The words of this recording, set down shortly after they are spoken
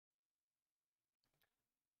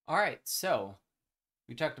All right, so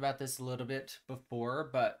we talked about this a little bit before,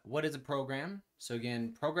 but what is a program? So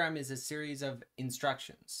again, program is a series of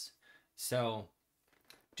instructions. So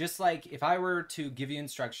just like if I were to give you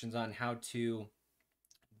instructions on how to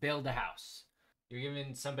build a house, you're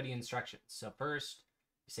giving somebody instructions. So first,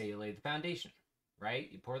 you say you lay the foundation, right?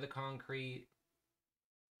 You pour the concrete,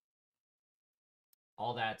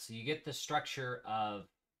 all that. So you get the structure of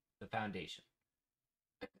the foundation.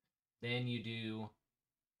 Then you do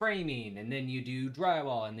framing, and then you do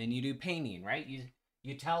drywall, and then you do painting, right?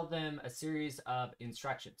 You tell them a series of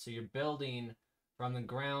instructions. So you're building from the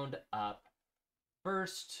ground up.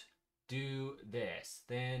 First do this,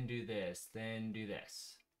 then do this, then do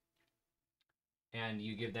this. And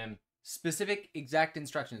you give them specific exact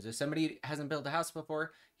instructions. If somebody hasn't built a house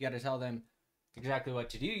before, you got to tell them exactly what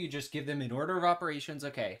to do. You just give them an order of operations.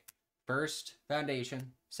 Okay, first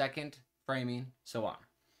foundation, second framing, so on.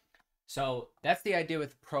 So that's the idea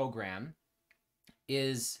with program,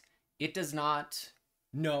 is it does not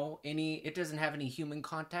it doesn't have any human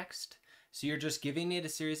context. So you're just giving it a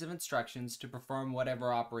series of instructions to perform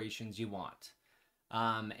whatever operations you want.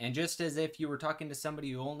 And just as if you were talking to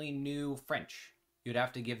somebody who only knew French, you'd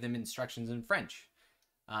have to give them instructions in French.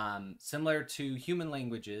 Similar to human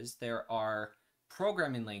languages, there are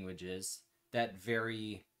programming languages that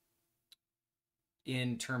vary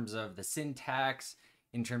in terms of the syntax,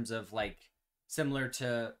 in terms of like similar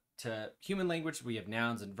to human language, we have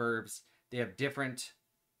nouns and verbs. They have different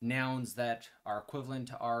nouns that are equivalent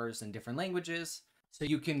to ours in different languages. So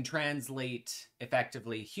you can translate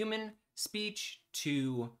effectively human speech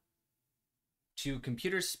to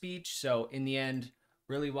computer speech. So in the end,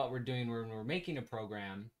 really what we're doing when we're making a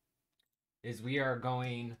program is we are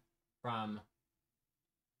going from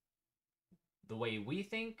the way we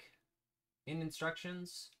think in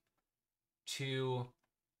instructions to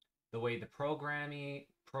the way the programming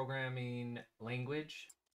language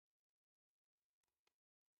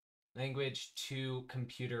to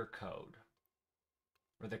computer code,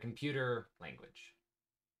 or the computer language.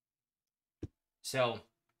 So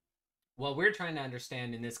what we're trying to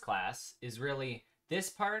understand in this class is really this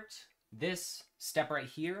part, this step right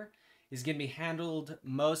here is going to be handled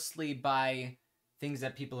mostly by things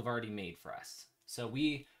that people have already made for us. So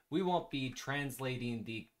we won't be translating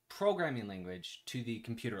the programming language to the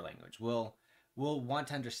computer language. We'll want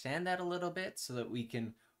to understand that a little bit so that we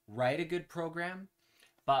can write a good program.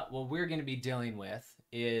 But what we're going to be dealing with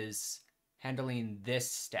is handling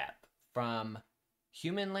this step from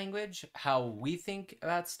human language, how we think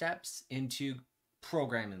about steps, into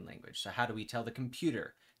programming language. So how do we tell the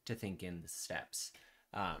computer to think in the steps?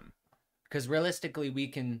 Because realistically, we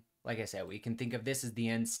can, like I said, we can think of this as the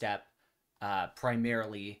end step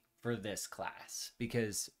primarily for this class,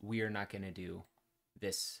 because we are not going to do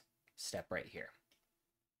this step right here.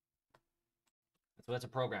 So what's a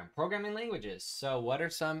program? Programming languages. So what are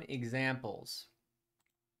some examples?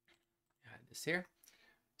 Add this here.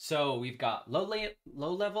 So we've got low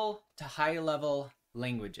level to high level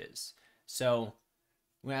languages. So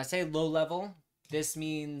when I say low level, this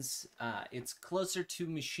means it's closer to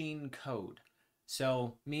machine code.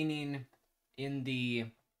 So meaning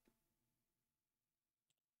in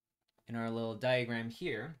our little diagram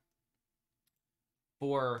here,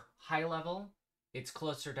 for high level, it's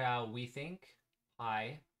closer to how we think,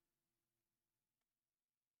 high.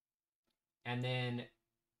 And then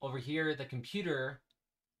over here, the computer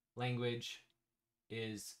language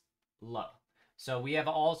is low. So we have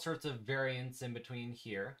all sorts of variants in between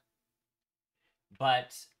here,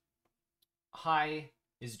 but high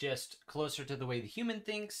is just closer to the way the human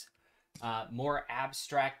thinks, more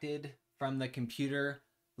abstracted from the computer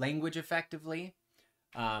language effectively,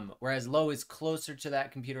 whereas low is closer to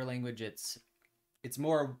that computer language. It's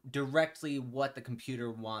more directly what the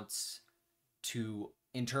computer wants to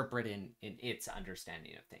interpret in its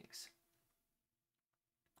understanding of things.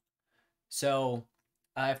 So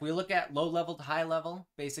if we look at low level to high level,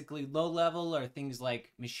 basically low level are things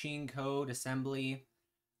like machine code, assembly,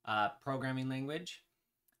 programming language.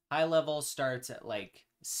 High level starts at like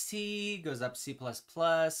C, goes up C++, goes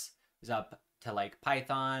up to like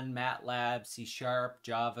Python, Matlab, C#,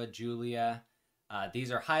 Java, Julia.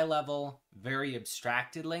 These are high level, very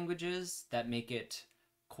abstracted languages that make it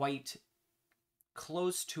quite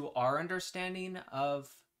close to our understanding of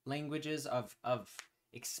languages, of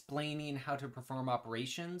explaining how to perform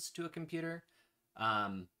operations to a computer.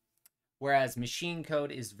 Whereas machine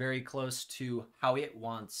code is very close to how it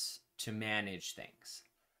wants to manage things.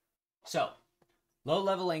 So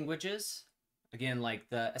low-level languages, again, like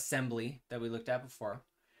the assembly that we looked at before,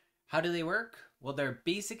 how do they work? Well, they're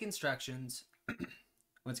basic instructions,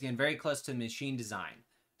 once again, very close to machine design.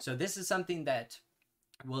 So this is something that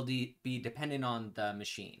will be dependent on the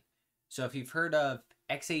machine. So if you've heard of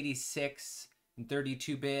x86 and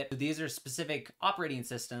 32-bit, these are specific operating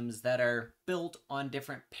systems that are built on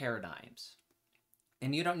different paradigms.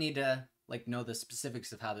 And you don't need to like know the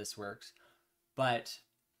specifics of how this works, but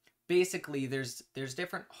basically there's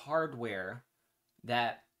different hardware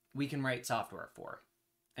that we can write software for.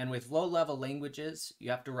 And with low-level languages, you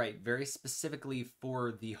have to write very specifically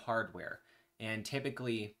for the hardware. And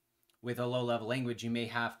typically, with a low-level language, you may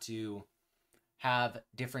have to have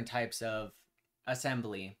different types of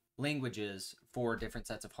assembly languages for different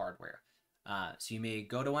sets of hardware. So you may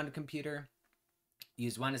go to one computer,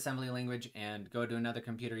 use one assembly language, and go to another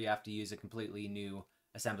computer, you have to use a completely new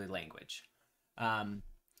assembly language.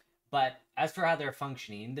 But as for how they're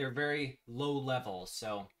functioning, they're very low level.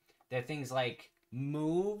 So they're things like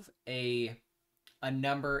move a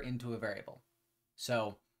number into a variable.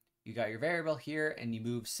 So you got your variable here and you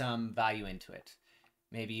move some value into it.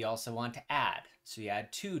 Maybe you also want to add. So you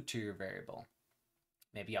add 2 to your variable.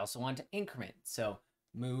 Maybe you also want to increment. So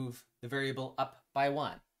move the variable up by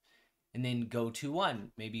 1. And then go to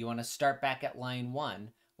 1. Maybe you want to start back at line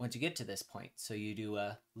 1 once you get to this point. So you do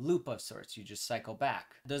a loop of sorts. You just cycle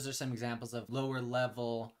back. Those are some examples of lower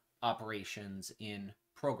level operations in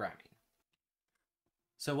programming.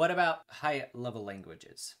 So what about high-level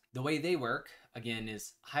languages? The way they work, again,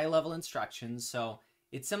 is high-level instructions. So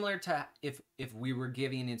it's similar to if we were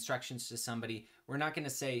giving instructions to somebody, we're not going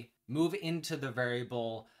to say, move into the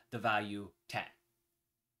variable the value 10.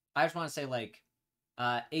 I just want to say, like,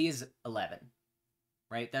 A is 11,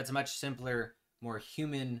 right? That's a much simpler, more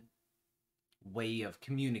human way of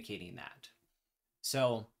communicating that.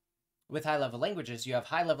 So with high-level languages, you have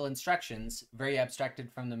high-level instructions, very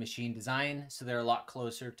abstracted from the machine design, so they're a lot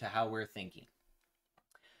closer to how we're thinking.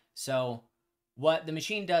 So what the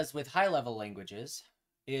machine does with high-level languages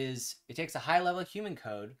is it takes a high-level human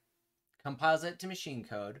code, compiles it to machine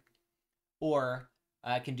code, or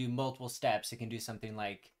it can do multiple steps. It can do something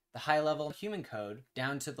like the high-level human code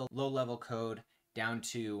down to the low-level code, down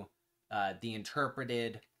to the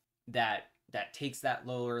interpreted that takes that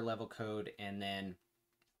lower-level code and then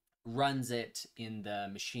runs it in the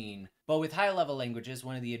machine. But with high-level languages,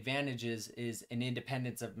 one of the advantages is an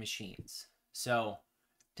independence of machines. So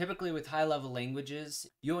typically with high-level languages,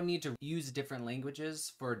 you'll need to use different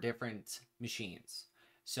languages for different machines.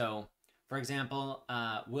 So for example,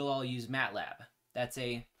 we'll all use Matlab. That's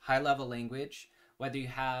a high-level language, whether you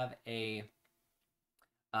have a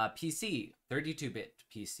PC, 32-bit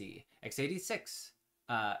PC, x86,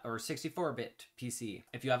 or 64-bit PC.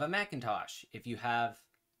 If you have a Macintosh, if you have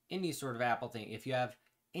any sort of Apple thing, if you have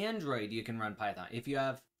Android, you can run Python. If you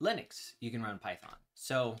have Linux, you can run Python.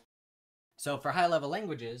 So for high-level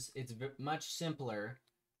languages, it's much simpler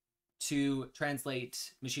to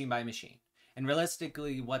translate machine by machine. And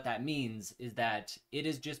realistically, what that means is that it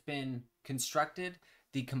has just been constructed,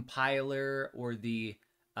 the compiler or the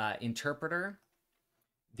interpreter,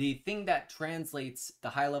 the thing that translates the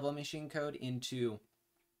high-level machine code into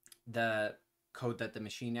the code that the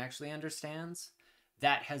machine actually understands,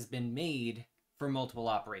 that has been made for multiple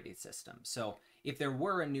operating systems. So if there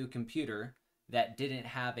were a new computer that didn't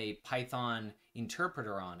have a Python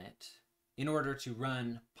interpreter on it, in order to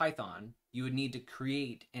run Python, you would need to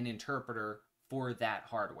create an interpreter for that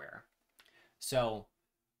hardware. So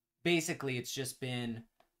basically, it's just been,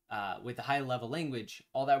 with the high-level language,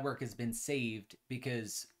 all that work has been saved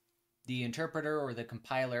because the interpreter or the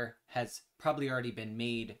compiler has probably already been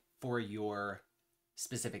made for your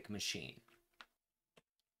specific machine.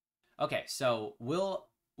 Okay, so we'll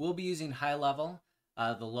be using high-level.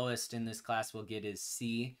 The lowest in this class we'll get is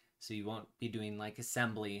C, so you won't be doing like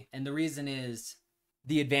assembly. And the reason is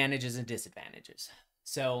the advantages and disadvantages.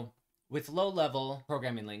 So with low-level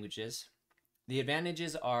programming languages, the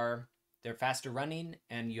advantages are they're faster running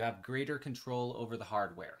and you have greater control over the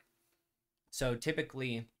hardware. So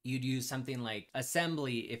typically you'd use something like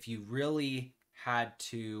assembly if you really had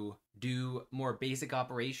to do more basic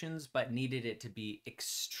operations but needed it to be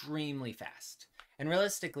extremely fast. And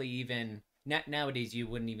realistically, even nowadays, you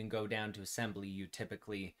wouldn't even go down to assembly. You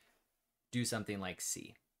typically do something like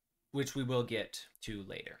C, which we will get to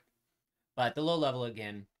later. But the low level,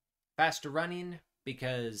 again, faster running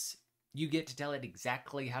because you get to tell it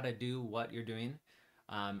exactly how to do what you're doing.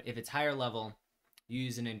 If it's higher level, you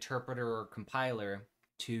use an interpreter or compiler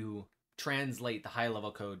to translate the high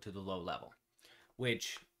level code to the low level,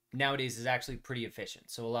 which nowadays is actually pretty efficient.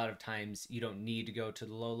 So a lot of times you don't need to go to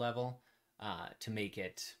the low level to make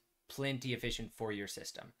it plenty efficient for your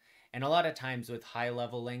system. And a lot of times with high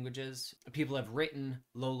level languages, people have written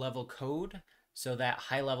low level code so that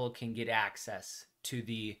high level can get access to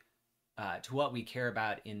the to what we care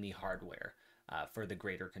about in the hardware for the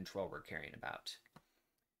greater control we're caring about.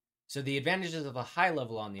 So the advantages of a high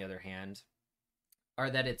level, on the other hand, are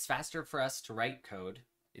that it's faster for us to write code.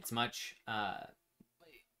 It's much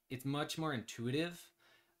more intuitive,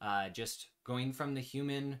 just going from the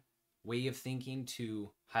human way of thinking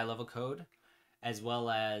to high level code, as well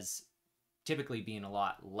as typically being a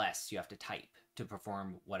lot less you have to type to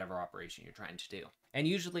perform whatever operation you're trying to do. And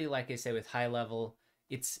usually, like I say, with high level,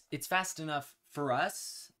 it's fast enough for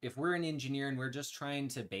us. If we're an engineer and we're just trying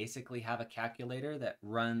to basically have a calculator that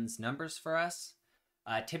runs numbers for us,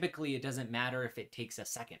 typically it doesn't matter if it takes a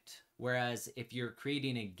second. Whereas if you're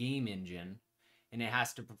creating a game engine and it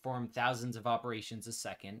has to perform thousands of operations a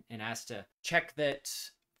second and has to check that,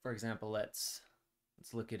 for example, let's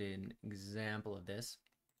look at an example of this.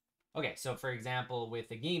 Okay, so for example,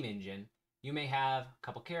 with a game engine, you may have a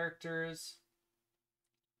couple characters.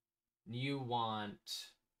 You want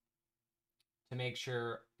to make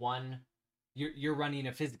sure you're running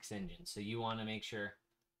a physics engine, so you want to make sure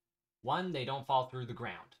they don't fall through the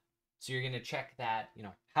ground. So you're going to check that,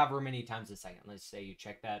 however many times a second. Let's say you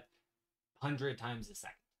check that 100 times a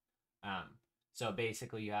second. So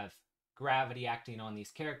basically you have gravity acting on these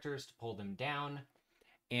characters to pull them down,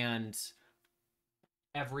 and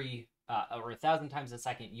every or 1,000 times a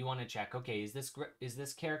second you want to check, okay, is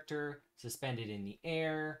this character suspended in the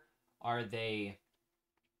air? Are they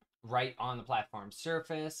right on the platform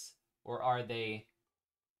surface, or are they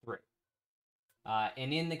through?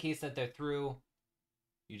 And in the case that they're through,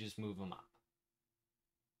 you just move them up.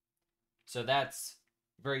 So that's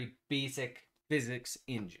very basic physics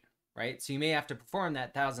engine, right? So you may have to perform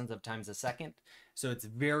that thousands of times a second. So it's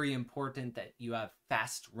very important that you have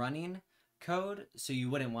fast running code. So you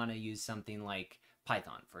wouldn't want to use something like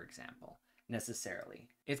Python, for example, necessarily.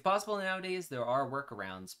 It's possible nowadays, there are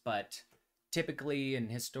workarounds, but typically and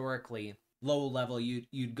historically, low level,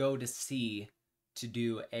 you'd go to C to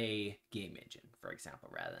do a game engine, for example,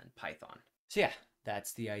 rather than Python. So yeah,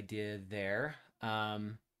 that's the idea there.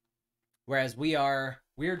 Whereas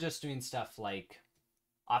we're just doing stuff like,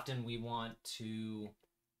 often we want to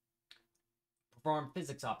perform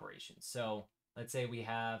physics operations. So let's say we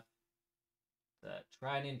have the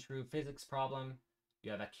tried and true physics problem.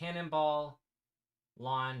 You have a cannonball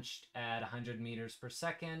launched at 100 meters per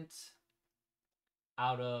second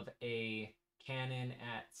out of a cannon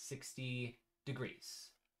at 60 degrees.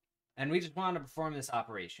 And we just want to perform this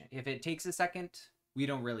operation. If it takes a second, we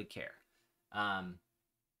don't really care.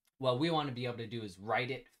 What we want to be able to do is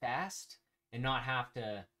write it fast and not have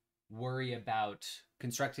to worry about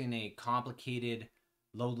constructing a complicated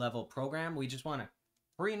low-level program. We just want to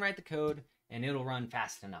hurry and write the code, and it'll run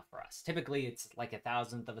fast enough for us. Typically, it's like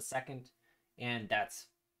 1,000th of a second, and that's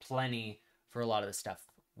plenty for a lot of the stuff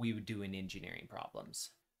we would do in engineering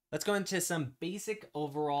problems. Let's go into some basic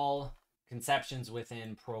overall conceptions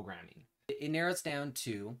within programming. It narrows down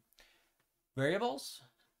to variables.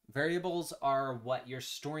 Variables are what you're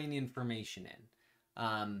storing information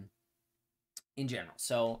in general.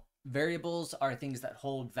 So variables are things that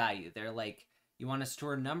hold value. They're like, you want to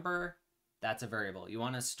store a number, that's a variable. You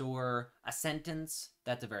want to store a sentence,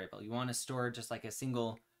 that's a variable. You want to store just like a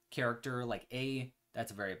single character like A,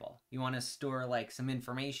 that's a variable. You want to store like some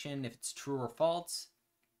information, if it's true or false,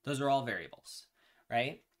 those are all variables,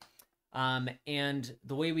 right? And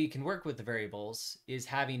the way we can work with the variables is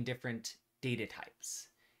having different data types.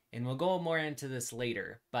 And we'll go more into this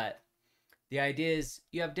later, but the idea is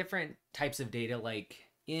you have different types of data. Like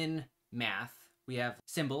in math, we have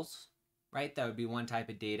symbols, right? That would be one type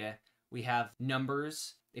of data. We have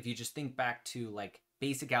numbers. If you just think back to like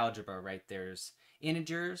basic algebra, right? There's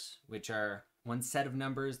integers, which are one set of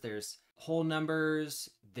numbers. There's whole numbers.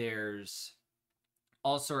 There's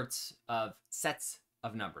all sorts of sets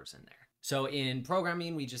of numbers in there. So in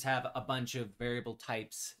programming, we just have a bunch of variable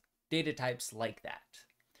types, data types like that.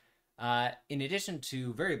 In addition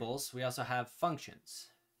to variables, we also have functions.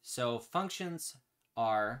 So functions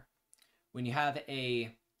are when you have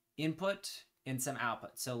a input and some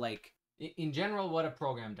output. So like in general, what a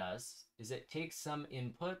program does is it takes some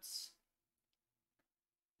inputs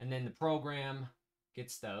and then the program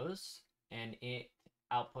gets those and it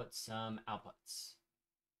outputs some outputs,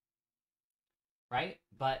 right?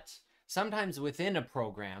 But sometimes within a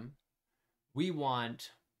program, we want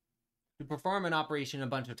to perform an operation a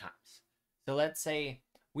bunch of times. So let's say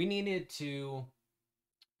we needed to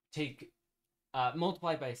take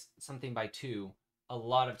multiply by something by 2 a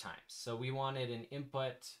lot of times. So we wanted an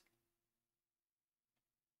input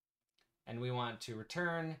and we want to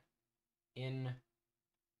return input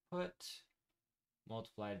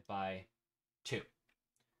multiplied by 2.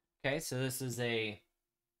 Okay, so this is a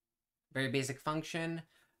very basic function.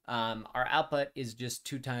 Our output is just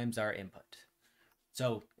 2 times our input.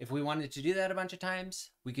 So if we wanted to do that a bunch of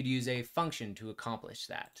times, we could use a function to accomplish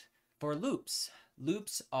that. For loops,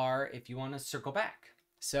 loops are if you want to circle back.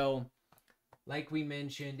 So like we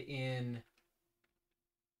mentioned in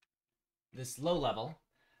this low level,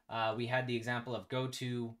 we had the example of go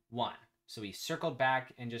to 1. So we circled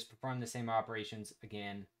back and just performed the same operations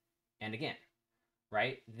again and again,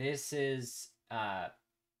 right? This is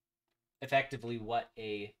effectively what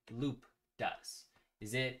a loop does,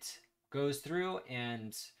 is it goes through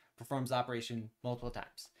and performs the operation multiple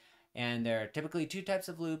times. And there are typically 2 types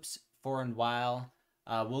of loops, for and while.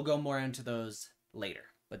 We'll go more into those later,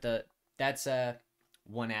 but that's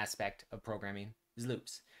one aspect of programming is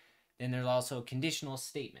loops. Then there's also conditional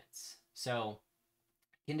statements. So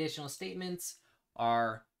conditional statements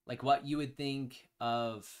are like what you would think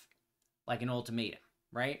of like an ultimatum,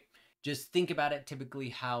 right? Just think about it typically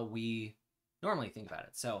how we normally think about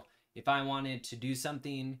it. So if I wanted to do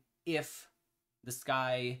something, if the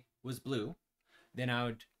sky was blue, then I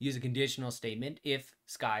would use a conditional statement. If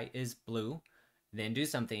sky is blue, then do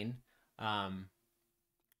something.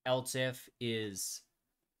 Else if is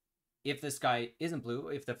if the sky isn't blue,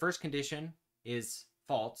 if the first condition is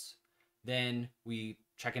false, then we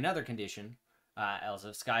check another condition. Else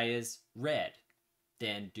if sky is red,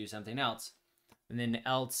 then do something else. And then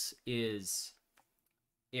else is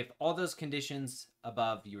if all those conditions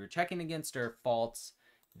above you were checking against are false,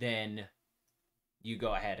 then you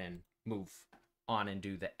go ahead and move on and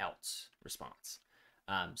do the else response.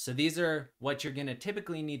 So these are what you're going to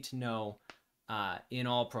typically need to know in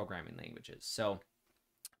all programming languages. So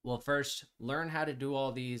we'll first learn how to do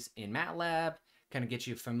all these in Matlab, kind of get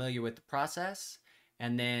you familiar with the process,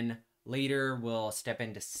 and then later we'll step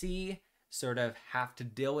into C, sort of have to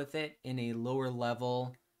deal with it in a lower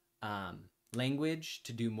level language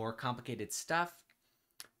to do more complicated stuff,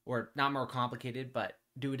 or not more complicated, but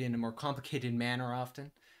do it in a more complicated manner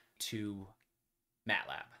often, to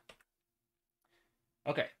Matlab.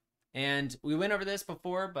 Okay, and we went over this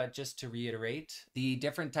before, but just to reiterate, the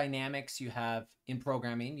different dynamics you have in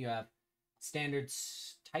programming, you have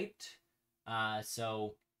standards typed.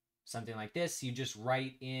 So something like this, you just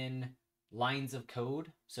write in lines of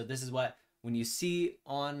code. So this is what, when you see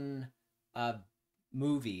on a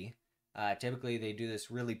movie, typically they do this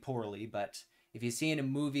really poorly, but if you see in a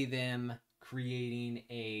movie them creating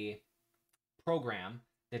a program,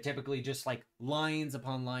 they're typically just like lines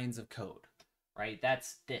upon lines of code, right?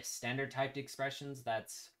 That's this standard typed expressions.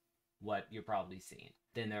 That's what you're probably seeing.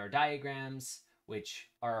 Then there are diagrams, which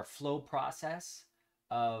are a flow process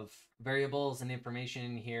of variables and information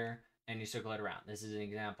in here, and you circle it around. This is an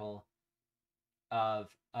example of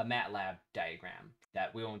a Matlab diagram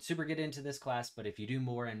that we won't super get into this class, but if you do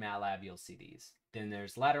more in Matlab, you'll see these. Then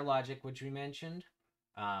there's ladder logic, which we mentioned,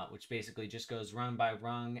 which basically just goes rung by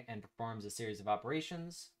rung and performs a series of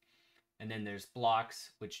operations. And then there's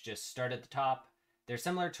blocks, which just start at the top. They're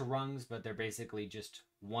similar to rungs, but they're basically just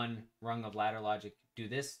one rung of ladder logic. Do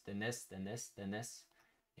this, then this, then this, then this,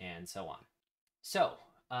 and so on. So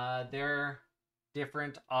there are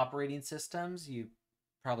different operating systems. You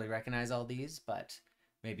probably recognize all these, but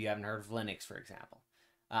maybe you haven't heard of Linux, for example.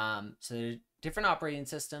 So there are different operating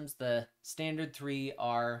systems. The standard 3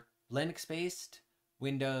 are Linux-based,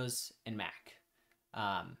 Windows, and Mac.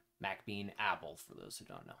 Mac being Apple, for those who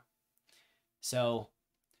don't know. So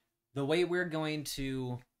the way we're going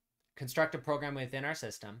to construct a program within our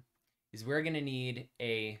system is we're going to need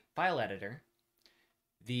a file editor,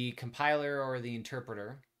 the compiler or the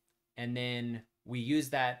interpreter, and then we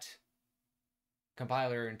use that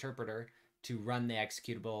compiler or interpreter to run the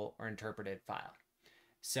executable or interpreted file.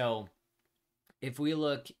 So if we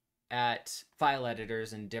look at file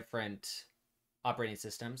editors in different operating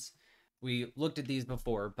systems, we looked at these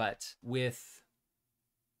before, but with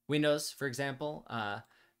Windows, for example,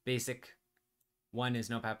 basic one is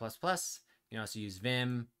Notepad++. You can also use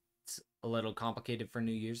Vim. It's a little complicated for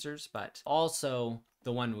new users, but also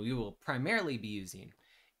the one we will primarily be using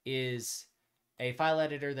is a file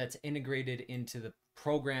editor that's integrated into the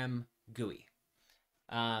program GUI.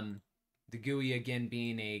 The GUI, again,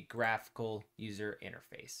 being a graphical user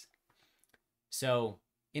interface. So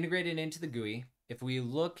integrated into the GUI, if we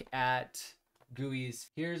look at GUIs,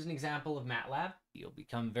 here's an example of Matlab. You'll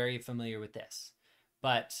become very familiar with this.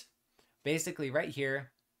 But basically right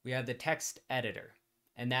here, we have the text editor,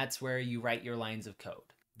 and that's where you write your lines of code.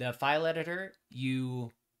 The file editor,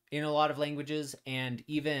 in a lot of languages and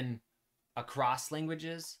even across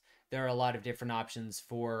languages, there are a lot of different options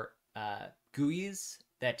for GUIs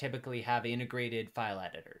that typically have integrated file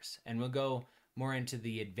editors. And we'll go more into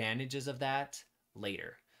the advantages of that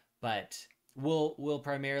later. But we'll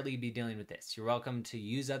primarily be dealing with this. You're welcome to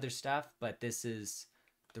use other stuff, but this is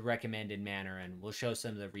the recommended manner, and we'll show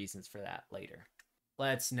some of the reasons for that later.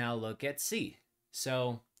 Let's now look at C.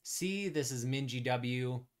 So C, this is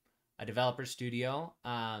MinGW, a developer studio,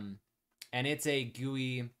 and it's a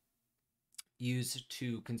GUI used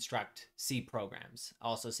to construct C programs,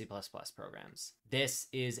 also C++ programs. This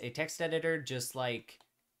is a text editor, just like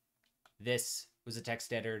this was a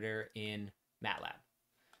text editor in Matlab.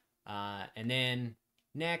 And then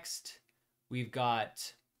next, we've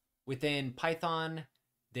got within Python,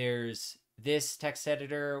 there's this text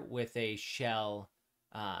editor with a shell,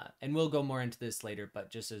 and we'll go more into this later,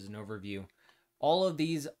 but just as an overview, all of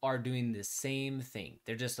these are doing the same thing.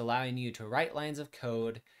 They're just allowing you to write lines of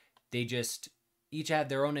code. They just each have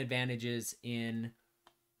their own advantages in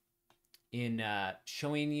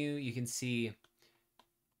showing you. You can see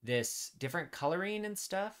this different coloring and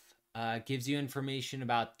stuff. Gives you information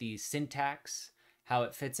about the syntax, how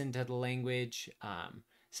it fits into the language.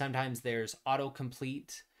 Sometimes there's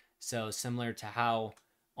autocomplete. So similar to how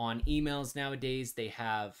on emails nowadays, they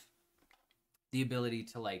have the ability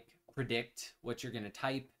to like predict what you're going to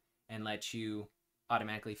type and let you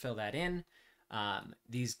automatically fill that in.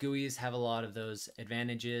 These GUIs have a lot of those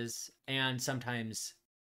advantages, and sometimes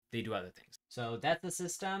they do other things. So that's the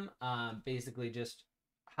system, basically just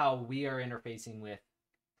how we are interfacing with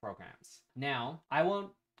programs. Now, I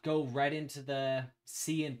won't go right into the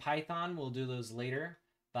C and Python. We'll do those later,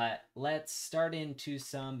 but let's start into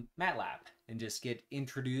some Matlab and just get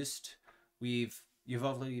introduced. You've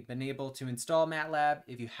hopefully been able to install Matlab.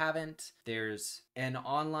 If you haven't, there's an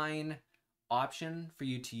online option for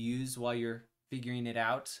you to use while you're figuring it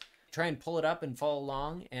out. Try and pull it up and follow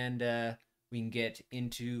along, and we can get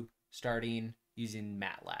into starting using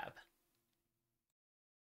Matlab.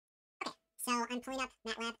 Okay, so I'm pulling up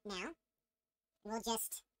Matlab now. We'll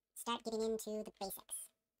just start getting into the basics.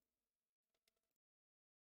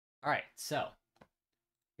 All right, so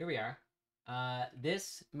here we are.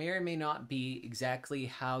 This may or may not be exactly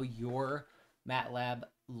how your Matlab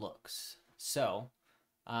looks. So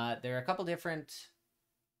there are a couple different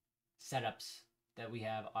setups that we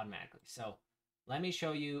have automatically. So let me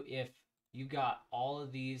show you if you got all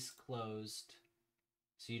of these closed.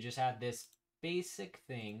 So you just have this basic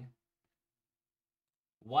thing.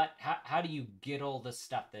 How do you get all the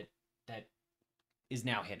stuff that is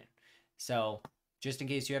now hidden? So just in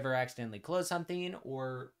case you ever accidentally close something,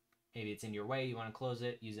 or maybe it's in your way, you want to close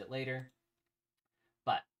it, use it later.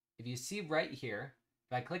 But if you see right here,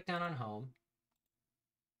 if I click down on home,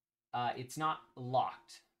 it's not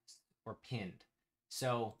locked or pinned.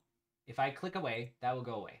 So if I click away, that will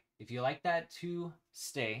go away. If you like that to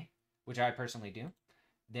stay, which I personally do,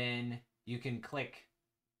 then you can click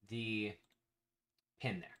the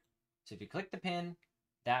pin there. So if you click the pin,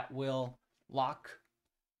 that will lock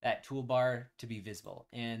that toolbar to be visible,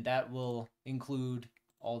 and that will include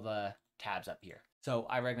all the tabs up here. So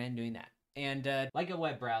I recommend doing that. And like a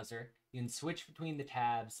web browser, you can switch between the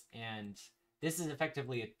tabs, and this is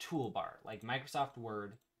effectively a toolbar, like Microsoft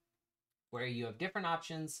Word, where you have different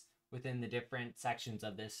options within the different sections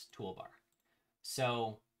of this toolbar.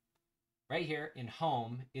 So right here in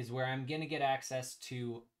Home is where I'm going to get access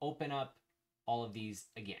to open up all of these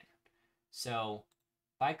again. So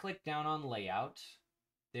if I click down on Layout,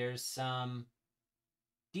 there's some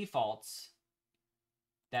defaults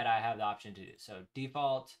that I have the option to do. So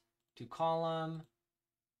default to column,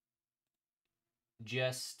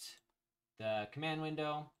 just the command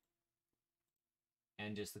window,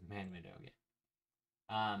 and just the command window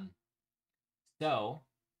again. So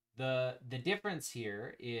the difference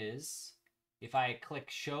here is if I click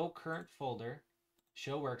show current folder,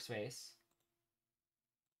 show workspace,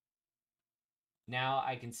 now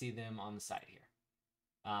I can see them on the side here.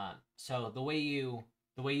 So the way you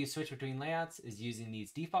switch between layouts is using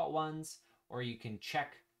these default ones, or you can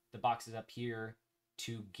check the boxes up here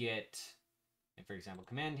to get, for example,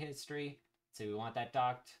 command history. So we want that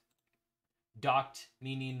docked. Docked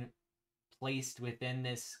meaning placed within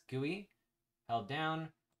this GUI. Held down,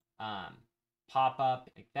 pop up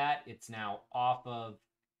like that. It's now off of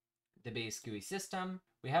the base GUI system.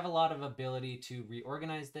 We have a lot of ability to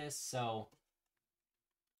reorganize this. So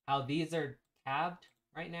how these are tabbed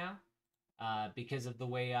right now, because of the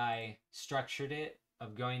way I structured it,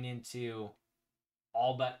 of going into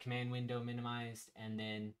all but command window minimized and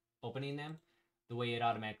then opening them, the way it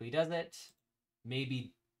automatically does it may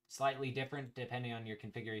be slightly different depending on your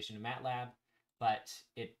configuration of Matlab, but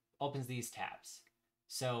it opens these tabs.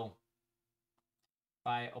 So If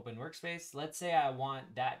I open workspace, let's say I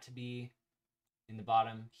want that to be in the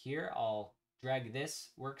bottom here. I'll drag this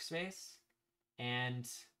workspace and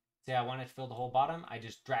say I want it to fill the whole bottom. I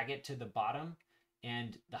just drag it to the bottom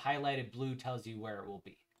and the highlighted blue tells you where it will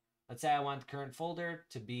be. Let's say I want the current folder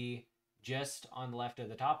to be just on the left of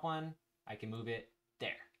the top one. I can move it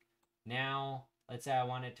there. Now, let's say I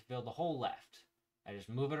want it to fill the whole left. I just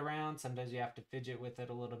move it around. Sometimes you have to fidget with it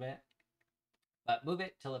a little bit, but move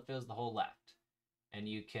it till it fills the whole left. And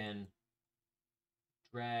you can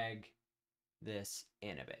drag this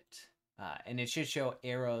in a bit. And it should show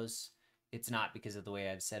arrows. It's not because of the way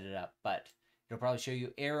I've set it up, but it'll probably show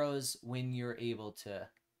you arrows when you're able to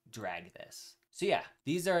drag this. So yeah,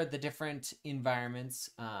 these are the different environments.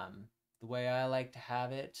 The way I like to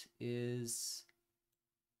have it is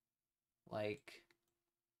like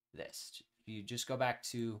this. If you just go back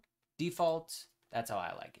to default, that's how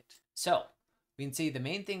I like it. So we can see the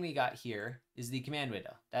main thing we got here is the command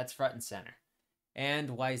window. That's front and center.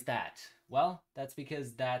 And why is that? Well, that's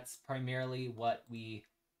because that's primarily what we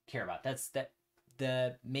care about. That's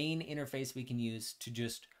the main interface we can use to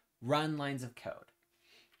just run lines of code.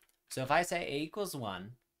 So if I say a equals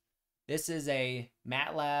 1, this is a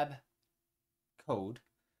Matlab code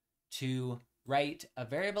to write a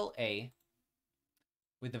variable a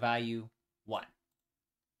with the value 1.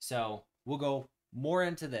 So we'll go more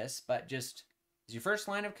into this, but just as your first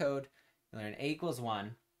line of code, you learn a equals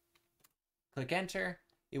 1. Click enter.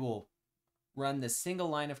 It will run this single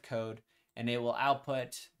line of code and it will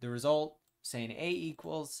output the result saying a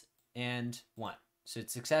equals and 1. So it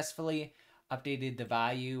successfully updated the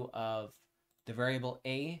value of the variable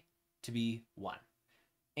a to be 1.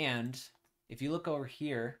 And if you look over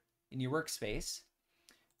here in your workspace,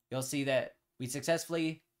 you'll see that we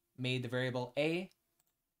successfully made the variable a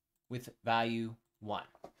with value 1.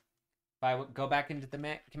 If I go back into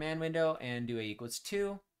the command window and do a equals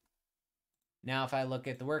 2, now if I look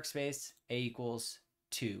at the workspace, a equals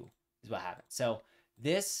 2 is what happens. So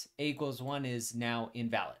this a equals 1 is now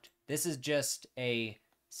invalid. This is just a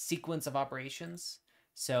sequence of operations.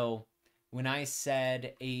 So when I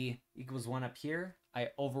said a equals 1 up here, I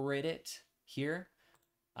overrid it here.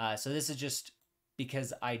 So this is just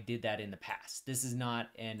because I did that in the past. This is not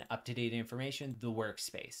an up-to-date information. The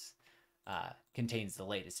workspace contains the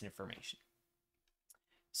latest information.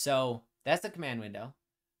 So that's the command window.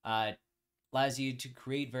 Allows you to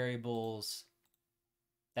create variables,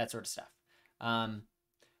 that sort of stuff.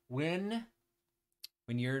 When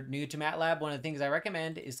you're new to MATLAB, one of the things I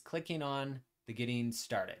recommend is clicking on the Getting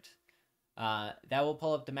Started. That will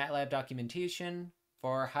pull up the MATLAB documentation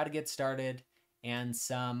for how to get started and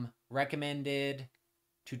some recommended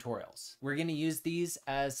tutorials. We're going to use these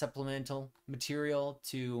as supplemental material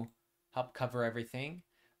to help cover everything,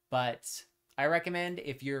 but I recommend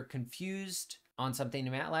if you're confused on something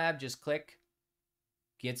in MATLAB, just click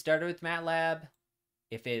Get Started with MATLAB.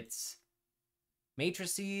 If it's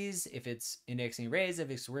matrices, if it's indexing arrays, if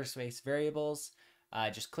it's workspace variables,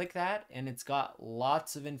 just click that and it's got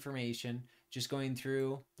lots of information just going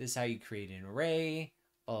through this is how you create an array,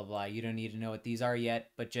 blah, blah, blah. You don't need to know what these are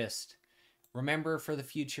yet, but just remember for the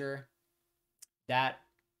future, that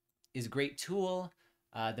is a great tool,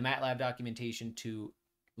 the MATLAB documentation to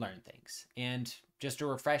learn things. And just a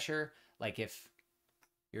refresher, like if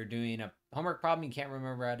you're doing a homework problem, you can't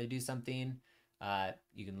remember how to do something,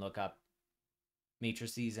 you can look up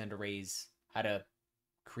matrices and arrays, how to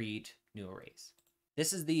create new arrays.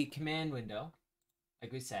 This is the command window,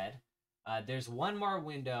 like we said. There's one more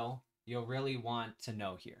window you'll really want to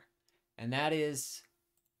know here. And that is,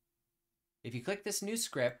 if you click this new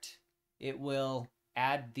script, it will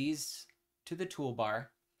add these to the toolbar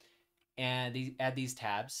and add these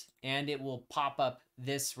tabs, and it will pop up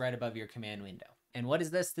this right above your command window. And what is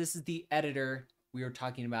this? This is the editor we were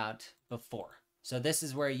talking about before. So this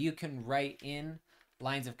is where you can write in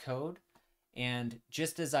lines of code. And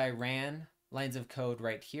just as I ran lines of code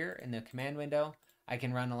right here in the command window, I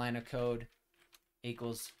can run a line of code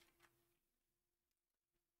equals,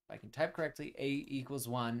 if I can type correctly, a equals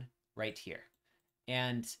 1 right here.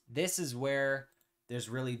 And this is where there's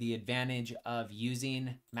really the advantage of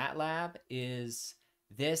using MATLAB is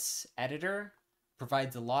this editor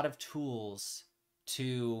provides a lot of tools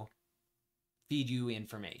to feed you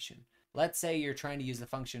information. Let's say you're trying to use the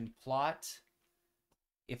function plot.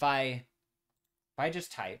 If I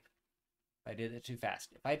just type, if I did it too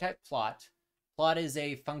fast, if I type plot is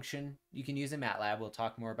a function you can use in MATLAB. We'll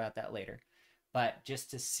talk more about that later. But just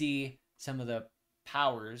to see some of the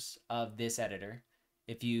powers of this editor,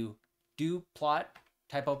 if you do plot,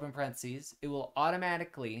 type open parentheses, it will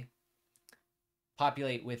automatically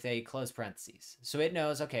populate with a close parentheses. So it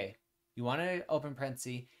knows, okay, you want to open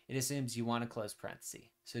parenthesis, it assumes you want to close parenthesis.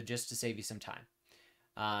 So just to save you some time.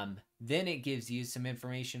 Then it gives you some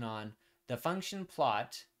information on the function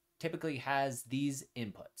plot typically has these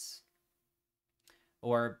inputs.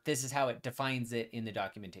 Or this is how it defines it in the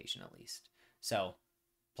documentation at least. So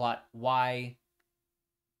plot y,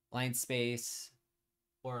 line space,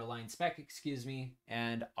 or line spec, excuse me,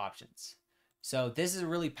 and options. So this is a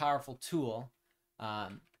really powerful tool.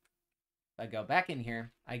 If I go back in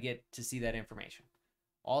here, I get to see that information.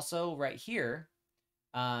 Also right here,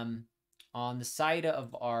 on the side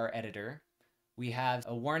of our editor, we have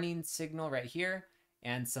a warning signal right here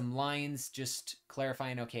and some lines just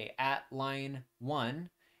clarifying, okay, at line 1,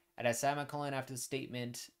 add a semicolon after the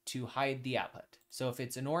statement to hide the output. So if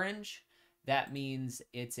it's an orange, that means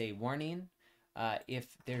it's a warning.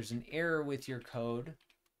 If there's an error with your code,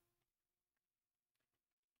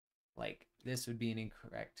 like this would be an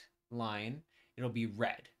incorrect line, it'll be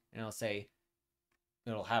red. And it'll say,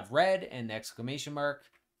 it'll have red and the exclamation mark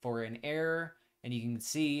for an error. And you can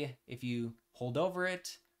see if you hold over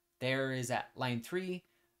it, there is at line 3,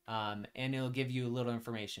 and it'll give you a little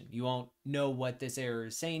information. You won't know what this error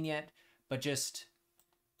is saying yet, but just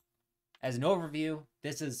as an overview,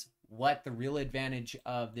 this is what the real advantage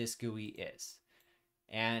of this GUI is.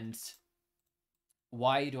 And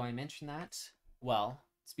why do I mention that? Well,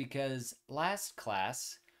 it's because last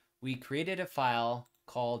class we created a file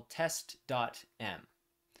called test.m,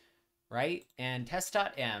 right? And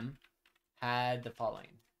test.m had the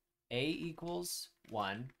following: a equals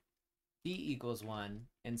 1, b equals 1,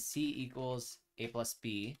 and c equals a plus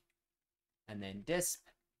b, and then disp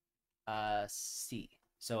c.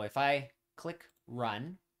 So if I click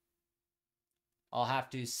run, I'll have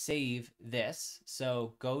to save this.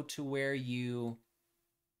 So go to where you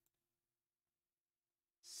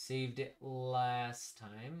saved it last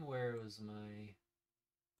time. Where was my...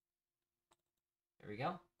 There we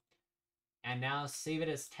go. And now save it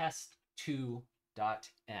as test2.m.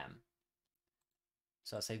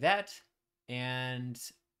 So I'll save that and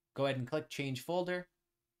go ahead and click change folder.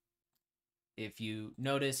 If you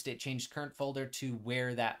noticed, it changed current folder to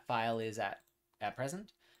where that file is at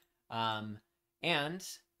present. And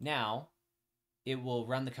now it will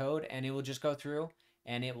run the code and it will just go through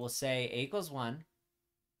and it will say a equals 1.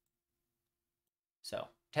 So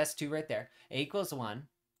test2 right there. A equals 1,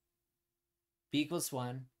 b equals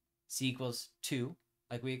 1, c equals 2,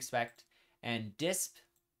 like we expect. And disp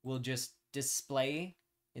will just display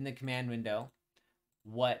in the command window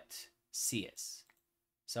what c is.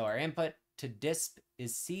 So our input to disp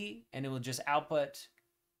is c, and it will just output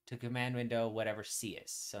to command window whatever c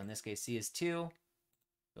is. So in this case, c is 2.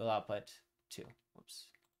 It will output 2. Whoops.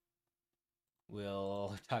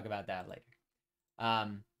 We'll talk about that later.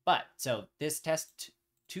 But so this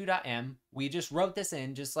test2.m, we just wrote this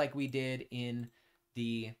in just like we did in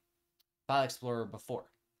the File Explorer before.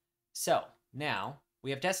 So now we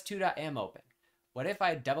have test2.m open. What if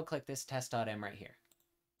I double click this test.m right here?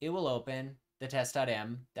 It will open the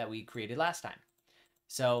test.m that we created last time.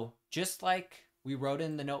 So just like we wrote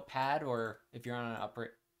in the notepad, or if you're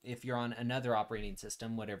on another operating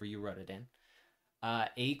system, whatever you wrote it in, a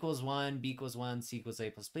equals 1, b equals 1, c equals a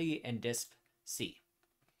plus b, and disp c.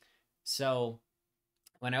 So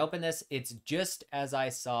when I open this, it's just as I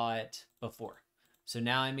saw it before. So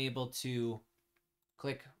now I'm able to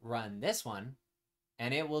click run this one,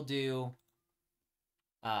 and it will do,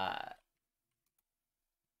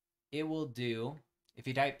 if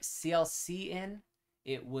you type CLC in,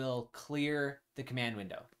 it will clear the command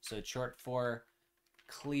window. So it's short for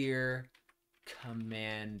clear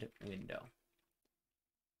command window,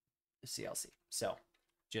 CLC. So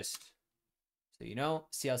just so you know,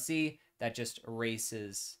 CLC, that just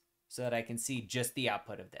erases so that I can see just the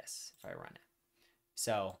output of this if I run it.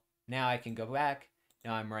 So now I can go back.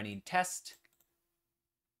 Now I'm running test.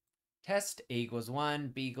 Test, a equals 1,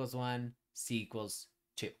 b equals 1, c equals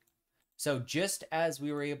 2. So just as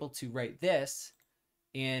we were able to write this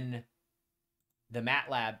in the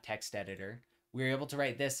Matlab text editor, we were able to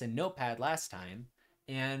write this in Notepad last time,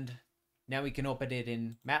 and now we can open it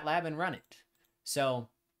in Matlab and run it. So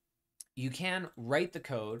you can write the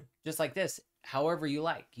code just like this however you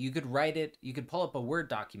like. You could write it, you could pull up a Word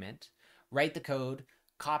document, write the code,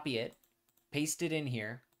 copy it, paste it in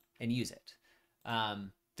here, and use it.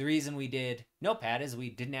 The reason we did Notepad is we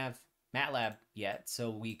didn't have Matlab yet, so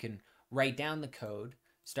we can write down the code,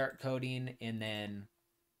 start coding, and then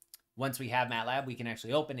once we have Matlab, we can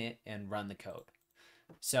actually open it and run the code.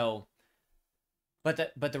 So,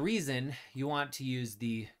 but the reason you want to use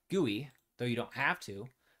the GUI, though you don't have to,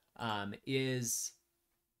 is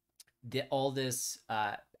all this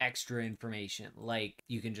extra information, like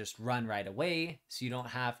you can just run right away, so you don't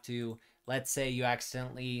have to, let's say you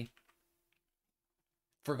accidentally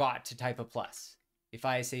forgot to type a plus. If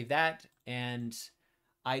I save that and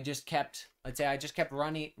I just kept, let's say I just kept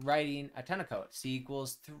writing a ton of code, c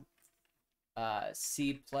equals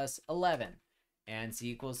c plus 11 and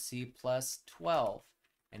c equals c plus 12,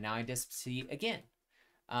 and now I disp c again.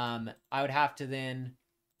 I would have to then,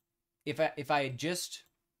 if I had just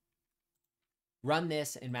run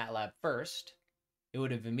this in Matlab first, it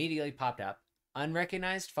would have immediately popped up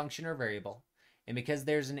unrecognized function or variable, and because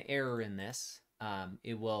there's an error in this,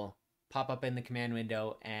 it will pop up in the command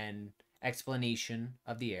window and explanation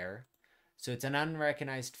of the error. So it's an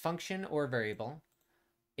unrecognized function or variable,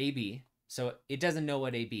 AB. So it doesn't know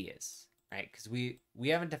what AB is, right? Because we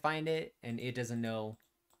haven't defined it, and it doesn't know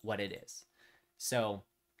what it is. So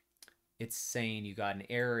it's saying you got an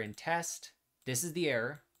error in test. This is the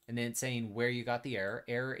error, and then it's saying where you got the error.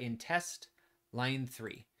 Error in test, line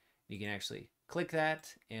 3. You can actually click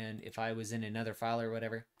that, and if I was in another file or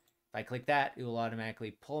whatever, if I click that, it will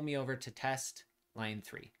automatically pull me over to test line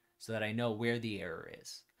 3 so that I know where the error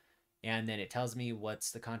is. And then it tells me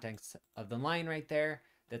what's the context of the line right there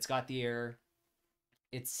that's got the error.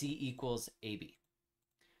 It's C equals AB.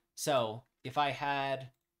 So if I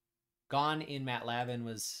had gone in Matlab and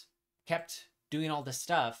was kept doing all this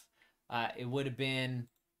stuff, it would have been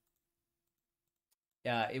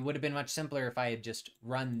much simpler if I had just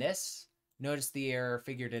run this, noticed the error,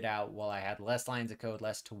 figured it out while I had less lines of code,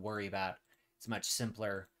 less to worry about. It's a much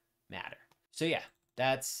simpler matter. So yeah,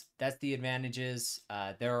 that's the advantages.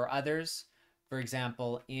 There are others. For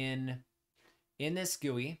example, in this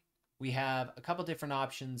GUI, we have a couple different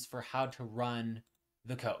options for how to run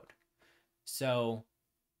the code. So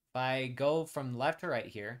if I go from left to right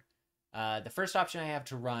here, the first option I have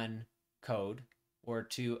to run code, or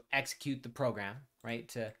to execute the program, right?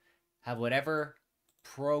 To have whatever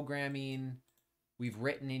programming we've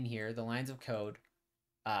written in here, the lines of code,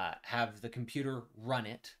 have the computer run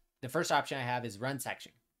it. The first option I have is run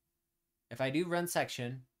section. If I do run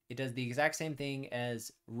section, it does the exact same thing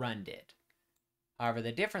as run did. However,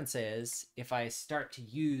 the difference is if I start to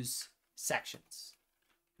use sections.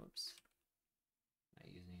 Whoops. I'm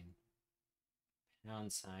not using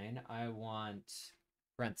pound sign. I want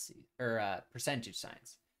parentheses or percentage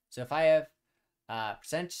signs. So if I have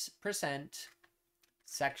percent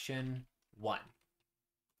section 1,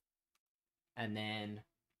 and then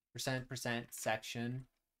percent section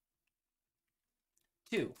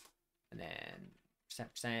 2, and then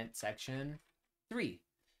percent section 3.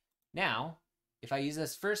 Now, if I use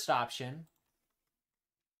this first option,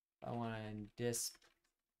 I want to disp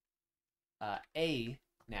A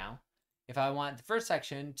now. If I want the first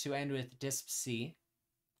section to end with disp C,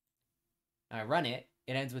 I run it,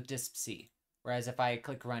 it ends with disp C. Whereas if I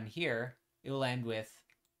click run here, it will end with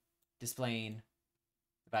displaying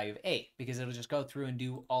the value of A, because it'll just go through and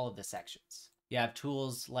do all of the sections. You have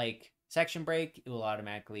tools like section break. It will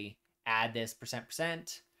automatically add this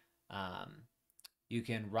percent. You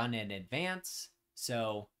can run in advance.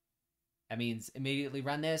 So that means immediately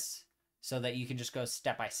run this so that you can just go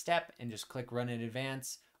step by step and just click run in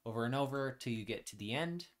advance over and over till you get to the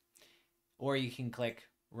end. Or you can click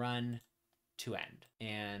run to end.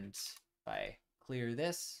 And if I clear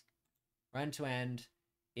this, run to end,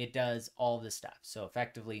 it does all this stuff. So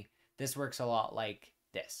effectively, this works a lot like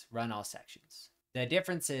this, run all sections. The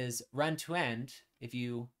difference is run to end, if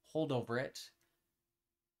you hold over it,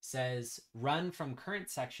 says run from current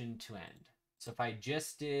section to end. So if I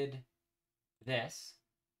just did this,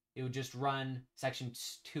 it would just run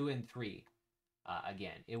sections 2 and 3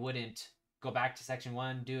 again. It wouldn't go back to section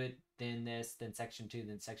 1, do it, then this, then section 2,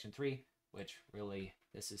 then section 3, which really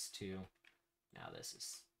this is 2. Now this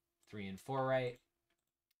is 3 and 4, right?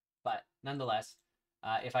 But nonetheless,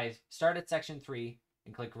 if I start at section 3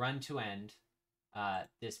 and click run to end,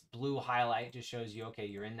 this blue highlight just shows you, okay,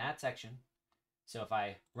 you're in that section. So if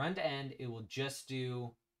I run to end, it will just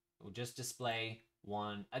display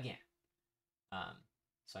 1 again.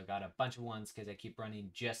 So I got a bunch of 1s because I keep running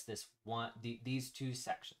just this one, these 2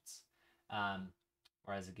 sections.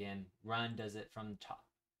 Whereas again, run does it from the top.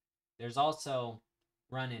 There's also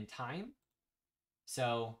run in time.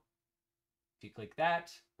 So if you click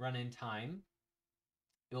that, run in time,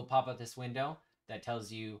 it will pop up this window that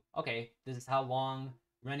tells you, okay, this is how long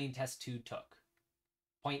running test 2 took.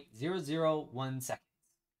 0.001 seconds.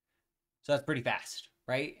 So that's pretty fast,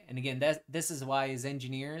 right? And again, this is why as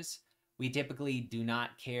engineers, we typically do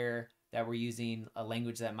not care that we're using a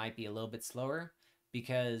language that might be a little bit slower,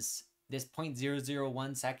 because this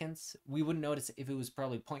 0.001 seconds, we wouldn't notice if it was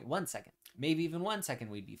probably 0.1 second. Maybe even 1 second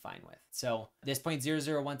we'd be fine with. So this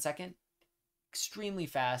 0.001 second, extremely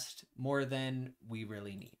fast, more than we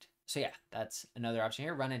really need. So yeah, that's another option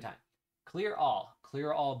here, run in time. Clear all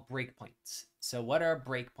breakpoints. So what are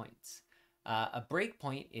breakpoints? A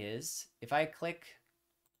breakpoint is, if I click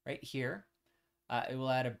right here, it will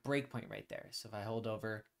add a breakpoint right there. So if I hold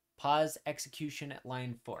over, pause execution at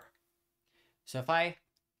line 4. So if I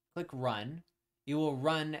click run, it will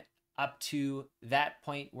run up to that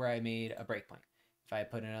point where I made a breakpoint. If I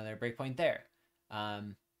put another breakpoint there,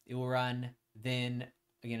 it will run then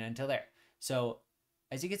again until there. So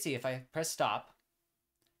as you can see, if I press stop,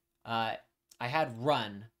 I had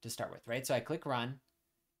run to start with, right? So I click run.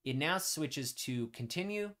 It now switches to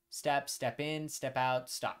continue, step in, step out,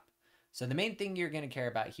 stop. So the main thing you're going to care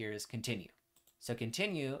about here is continue. So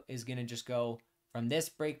continue is going to just go from this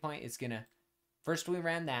breakpoint. It's going to, first we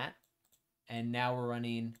ran that, and now we're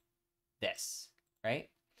running this, right?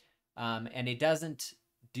 And it doesn't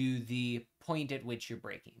do the point at which you're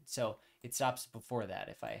breaking. So it stops before that.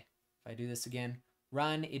 If I do this again,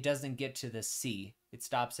 run, it doesn't get to the C. It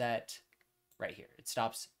stops at right here. It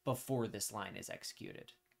stops before this line is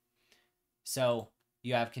executed. So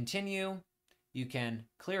you have continue, you can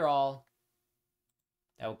clear all.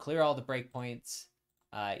 That will clear all the breakpoints.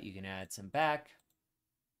 You can add some back.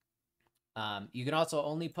 You can also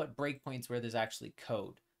only put breakpoints where there's actually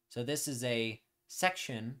code. So this is a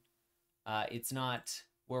section. It's not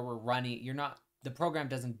where we're running. The program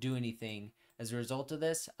doesn't do anything as a result of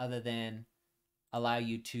this other than allow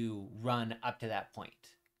you to run up to that point,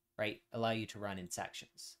 right? Allow you to run in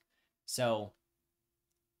sections. So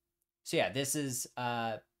yeah, this is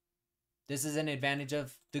an advantage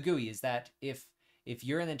of the GUI, is that if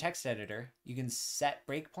you're in the text editor, you can set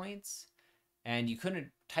breakpoints, and you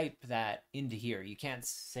couldn't type that into here. You can't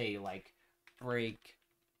say like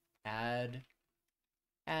add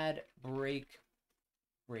breakpoint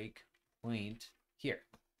here,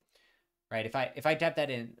 right? If I type that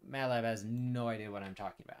in, Matlab has no idea what I'm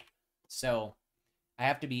talking about. So I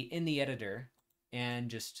have to be in the editor,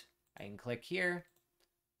 and I can click here.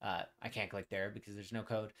 I can't click there because there's no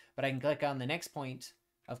code, but I can click on the next point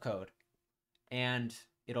of code, and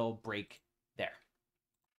it'll break there.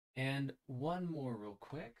 And one more real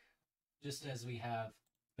quick, just as we have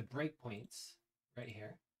the breakpoints right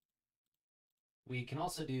here, we can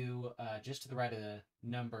also do just to the right of the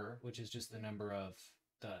number, which is just the number of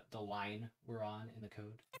the line we're on in the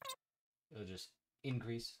code. It'll just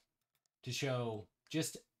increase to show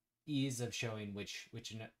just ease of showing which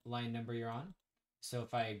line number you're on. So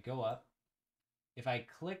if I go up, if I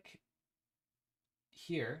click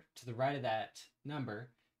here to the right of that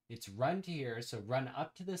number, it's run to here. So run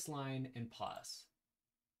up to this line and pause.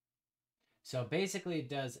 So basically it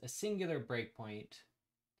does a singular breakpoint,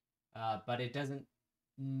 but it doesn't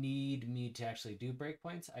need me to actually do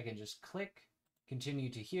breakpoints. I can just click, continue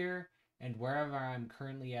to here, and wherever I'm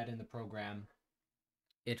currently at in the program,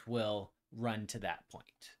 it will run to that point.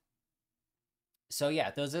 So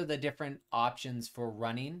yeah, those are the different options for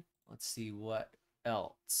running. Let's see what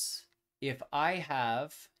else. If I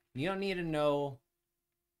have, you don't need to know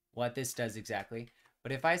what this does exactly,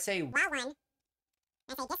 but if I say while one,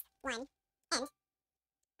 I say this one, end. Oh,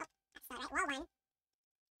 that's not right. While one,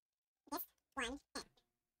 this one, end.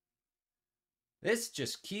 This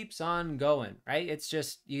just keeps on going, right? It's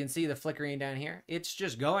just, you can see the flickering down here. It's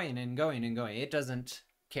just going and going and going. It doesn't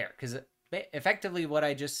care, because effectively what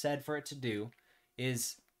I just said for it to do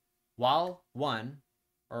is while one,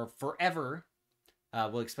 or forever,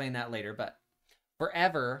 we'll explain that later, but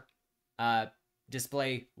forever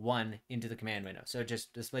display one into the command window. So it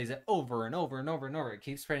just displays it over and over and over and over. It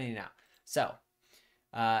keeps printing it out. So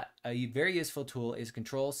a very useful tool is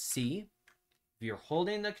Control C. If you're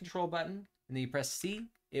holding the control button and then you press C,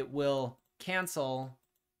 it will cancel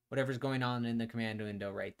whatever's going on in the command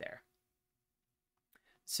window right there.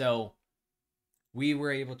 So we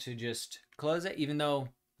were able to just close it, even though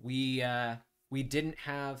we didn't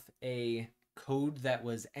have a code that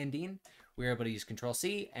was ending. We were able to use Control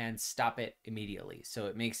C and stop it immediately. So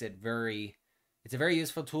it makes it it's a very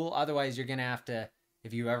useful tool. Otherwise, you're gonna have to,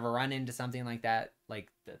 if you ever run into something like that, like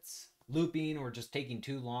that's looping or just taking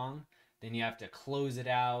too long, then you have to close it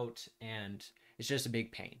out, and it's just a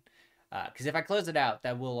big pain. Because if I close it out,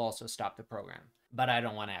 that will also stop the program. But I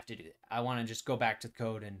don't want to have to do that. I want to just go back to the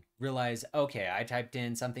code and realize, okay, I typed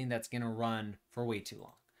in something that's going to run for way too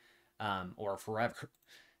long, or forever.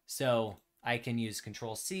 So I can use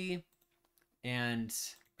Control C. And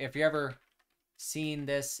if you're ever seeing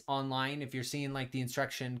this online, if you're seeing like the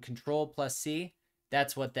instruction Control plus C,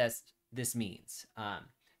 that's what this means.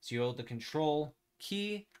 So you hold the control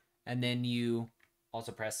key and then you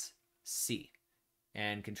also press C.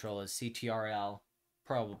 And control is CTRL,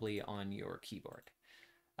 probably on your keyboard.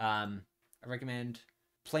 I recommend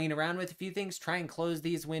playing around with a few things. Try and close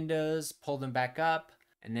these windows, pull them back up.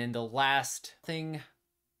 And then the last thing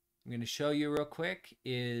I'm going to show you real quick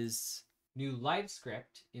is new live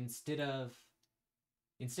script. Instead of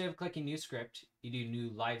clicking new script, you do new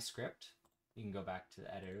live script. You can go back to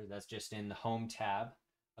the editor. That's just in the home tab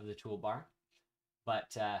of the toolbar.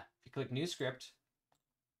 But if you click new script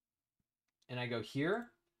and I go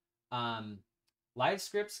here, live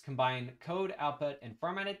scripts combine code, output, and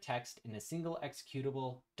formatted text in a single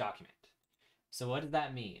executable document. So what does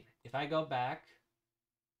that mean? If I go back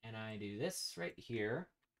and I do this right here,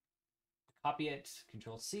 copy it,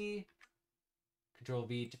 Control C, Control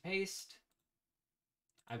V to paste,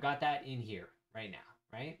 I've got that in here right now,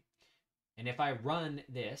 right? And if I run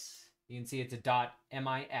this, you can see it's a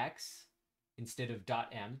 .mix instead of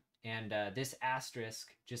 .m, and this asterisk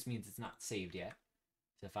just means it's not saved yet.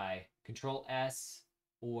 So if I Control S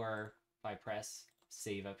or if I press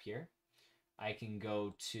save up here, I can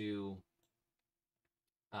go to,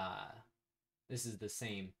 this is the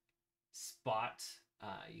same spot.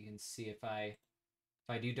 You can see if I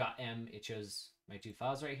do .m, it shows my two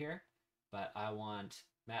files right here, but I want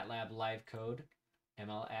Matlab live code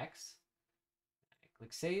MLX. I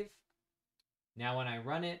click save. Now when I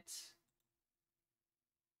run it,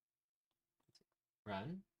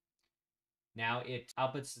 run, now it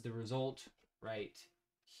outputs the result right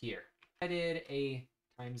here. If I did a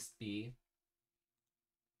times b,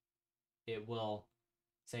 it will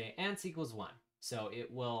say ans equals 1. So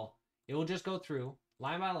it will just go through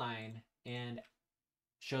line by line and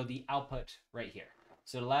show the output right here.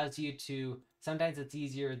 So it allows you to, sometimes it's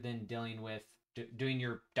easier than dealing with doing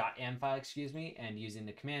your .m file, and using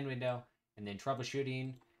the command window and then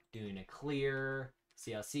troubleshooting, doing a clear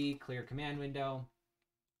CLC, clear command window,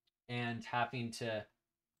 and having to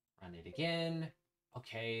run it again.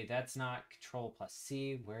 Okay, that's not Control plus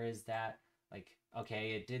C. Where is that? Like,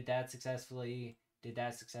 okay, it did that successfully, did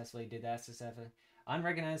that successfully, did that successfully.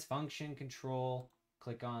 Unrecognized function control,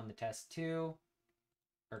 click on the test 2,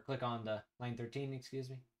 or click on the line 13,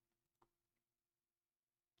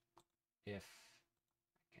 If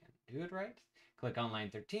I can do it right. Click on line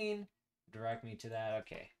 13, direct me to that.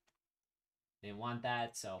 Okay. Didn't want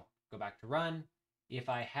that, so go back to run. If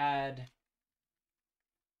I had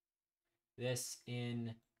this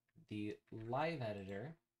in the live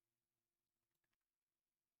editor,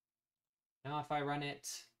 now if I run it,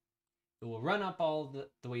 it will run up all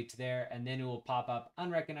the way to there, and then it will pop up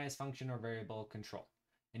unrecognized function or variable control.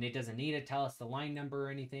 And it doesn't need to tell us the line number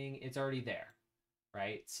or anything. It's already there,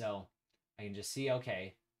 right? So I can just see,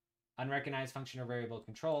 okay, unrecognized function or variable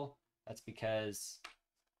control. That's because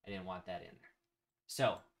I didn't want that in there.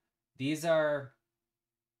 So these are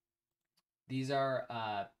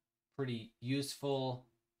pretty useful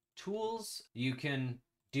tools. You can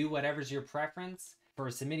do whatever's your preference. For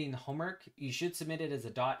submitting the homework, you should submit it as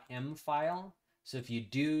a .m file. So if you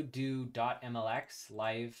do .mlx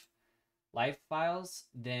live files,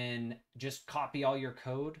 then just copy all your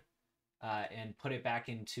code and put it back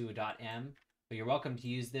into a .m. But you're welcome to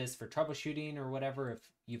use this for troubleshooting or whatever. If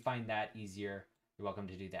you find that easier, you're welcome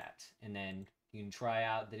to do that. And then you can try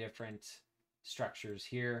out the different structures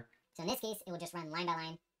here. So in this case, it will just run line by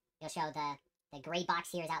line. It'll show the gray box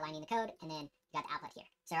here is outlining the code, and then you got the output here.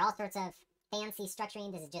 So there are all sorts of fancy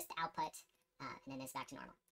structuring. This is just the output, and then it's back to normal.